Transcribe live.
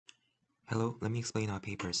Hello, let me explain our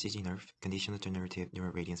paper CG-NeRF, Conditional Generative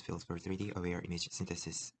Neural Radiance Fields for 3D-aware image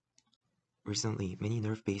synthesis. Recently, many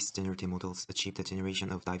NeRF-based generative models achieve the generation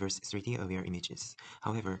of diverse 3D-aware images.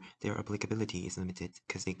 However, their applicability is limited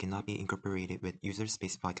because they cannot be incorporated with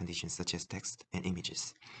user-specified conditions such as text and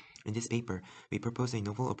images. In this paper, we propose a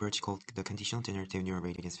novel approach called the Conditional Generative Neural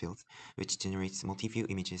Radiance Fields, which generates multi-view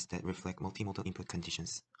images that reflect multimodal input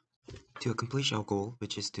conditions. To accomplish our goal,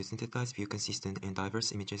 which is to synthesize view-consistent and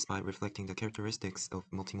diverse images by reflecting the characteristics of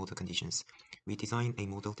multimodal conditions, we designed a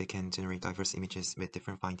model that can generate diverse images with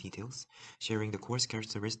different fine details, sharing the coarse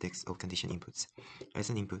characteristics of condition inputs.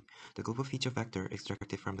 As an input, the global feature factor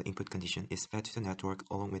extracted from the input condition is fed to the network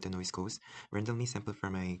along with the noise codes, randomly sampled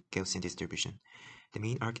from a Gaussian distribution. The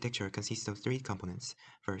main architecture consists of three components.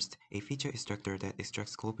 First, a feature extractor that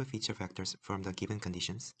extracts global feature factors from the given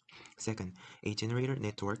conditions. Second, a generator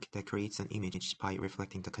network that creates an image by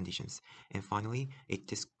reflecting the conditions. And finally, a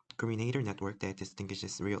discriminator network that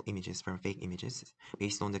distinguishes real images from fake images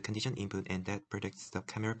based on the condition input and that predicts the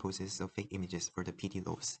camera poses of fake images for the PD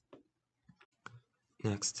loss.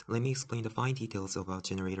 Next, let me explain the fine details of our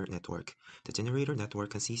generator network. The generator network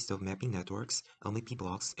consists of mapping networks, LMP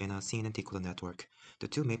blocks, and a CNN decoder network. The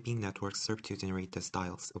two mapping networks serve to generate the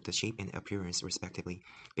styles of the shape and appearance respectively,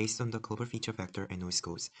 based on the global feature factor and noise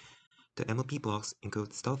codes. The MLP blocks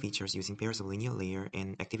encode style features using pairs of linear layer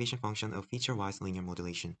and activation function of feature-wise linear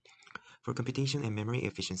modulation. For computation and memory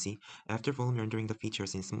efficiency, after volume rendering the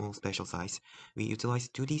features in small spatial size, we utilize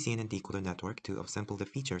 2D CNN decoder network to upsample the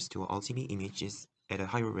features to RGB images at a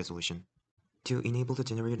higher resolution. To enable the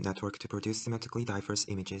generator network to produce semantically diverse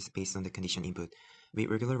images based on the condition input, we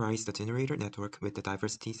regularize the generator network with the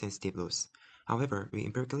diversity-sensitive loss. However, we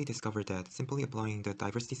empirically discovered that simply applying the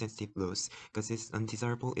diversity-sensitive loss causes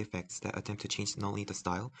undesirable effects that attempt to change not only the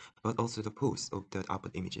style, but also the pose of the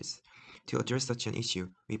output images. To address such an issue,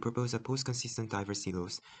 we propose a pose-consistent diversity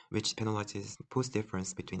loss, which penalizes pose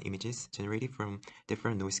difference between images generated from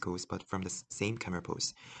different noise codes but from the same camera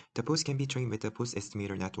pose. The pose can be trained with the pose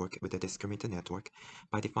estimator network with the discriminator network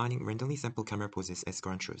by defining randomly sampled camera poses as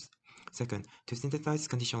ground truth. Second, to synthesize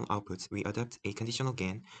conditional outputs, we adopt a conditional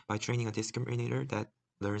GAN by training a discriminator that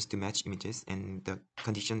learns to match images and the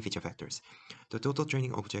condition feature factors. The total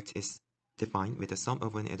training object is defined with the sum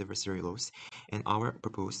of an adversary loss and our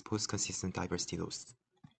proposed pose-consistent diversity loss.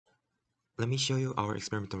 Let me show you our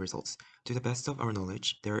experimental results. To the best of our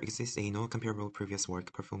knowledge, there exists a non-comparable previous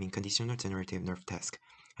work performing conditional generative NeRF task.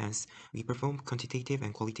 Hence, we perform quantitative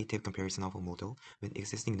and qualitative comparison of a model with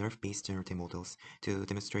existing NeRF-based generative models to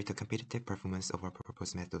demonstrate the competitive performance of our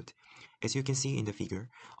proposed method. As you can see in the figure,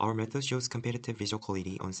 our method shows competitive visual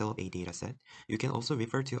quality on cell A dataset. You can also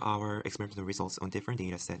refer to our experimental results on different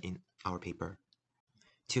dataset in our paper.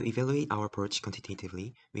 To evaluate our approach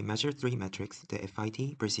quantitatively, we measure three metrics: the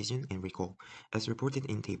FID, precision, and recall. As reported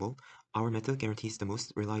in table, our method guarantees the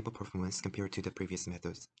most reliable performance compared to the previous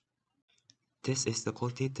methods. This is the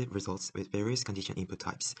qualitative results with various condition input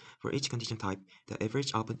types. For each condition type, the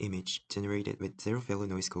average output image generated with zero-value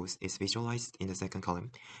noise codes is visualized in the second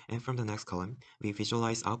column, and from the next column, we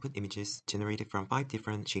visualize output images generated from 5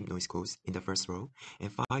 different shape noise codes in the first row,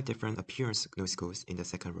 and 5 different appearance noise codes in the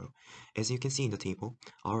second row. As you can see in the table,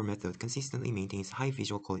 our method consistently maintains high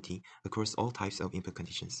visual quality across all types of input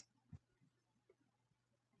conditions.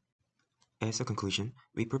 As a conclusion,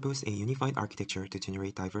 we propose a unified architecture to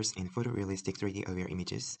generate diverse and photorealistic 3D-aware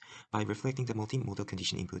images by reflecting the multimodal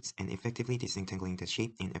condition inputs and effectively disentangling the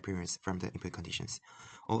shape and appearance from the input conditions.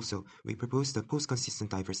 Also, we propose the pose-consistent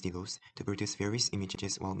diversity loss to produce various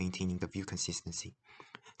images while maintaining the view consistency.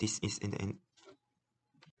 This is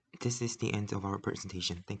the end of our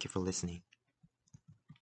presentation. Thank you for listening.